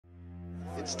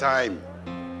It's time.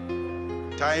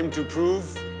 Time to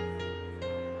prove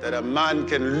that a man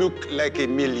can look like a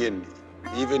million,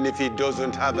 even if he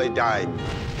doesn't have a dime.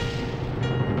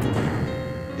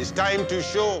 It's time to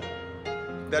show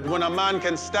that when a man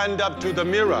can stand up to the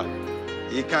mirror,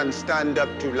 he can stand up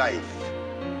to life.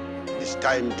 It's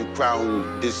time to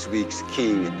crown this week's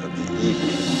king of the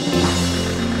evening.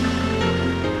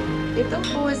 If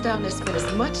those boys down there spend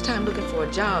as much time looking for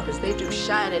a job as they do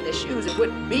shining their shoes, it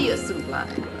wouldn't be a suit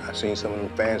line. I seen some of them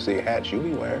fancy hats you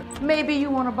be wearing. Maybe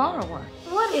you want to borrow one.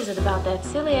 What is it about that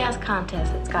silly-ass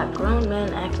contest that's got grown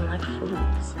men acting like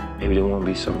fools? Maybe they want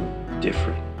to be something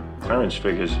different. Clarence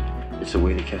figures it's a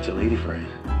way to catch a lady friend.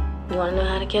 You want to know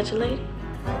how to catch a lady?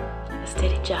 A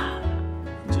steady job.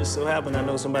 Just so happen I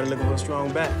know somebody looking for a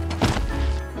strong back.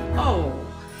 Oh,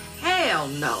 hell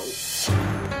no.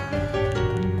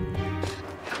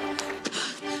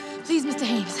 Please, Mr.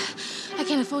 Hames, I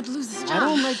can't afford to lose this job. I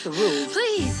don't make the rules.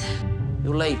 Please.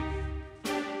 You're late.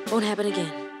 Won't happen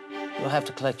again. You'll have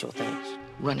to collect your things.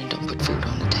 Run and don't put food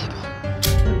on the table.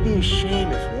 It'd be a shame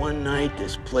if one night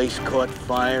this place caught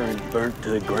fire and burnt to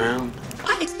the ground.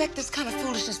 I expect this kind of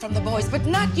foolishness from the boys, but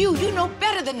not you. You know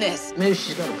better than this. Maybe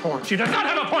she's got a point. She does not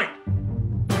have a point.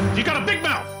 She's got a big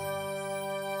mouth.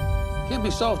 Can't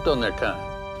be soft on their kind.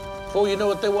 Before you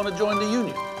know it, they want to join the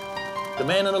union,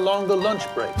 demanding a longer lunch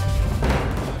break.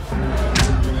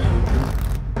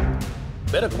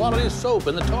 Better quality of soap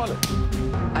in the toilet.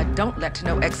 I don't let to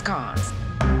know ex-cons.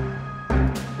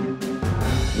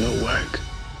 No work.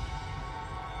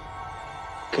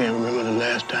 Can't remember the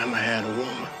last time I had a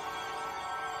woman.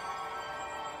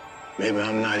 Maybe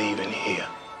I'm not even here.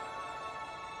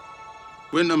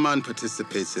 When a man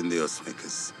participates in the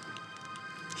Osmakers,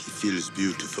 he feels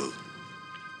beautiful.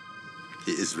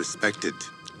 He is respected.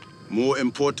 More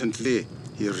importantly,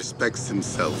 he respects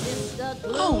himself.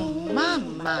 Oh,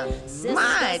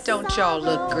 my, don't y'all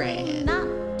look grand.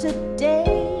 Not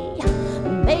today,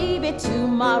 maybe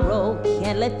tomorrow.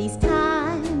 Can't let these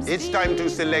times. It's time to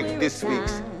select this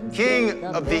week's king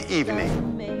of the evening.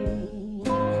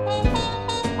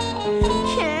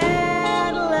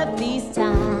 Can't let these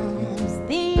times,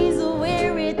 these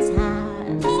weary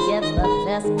times, get the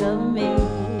best of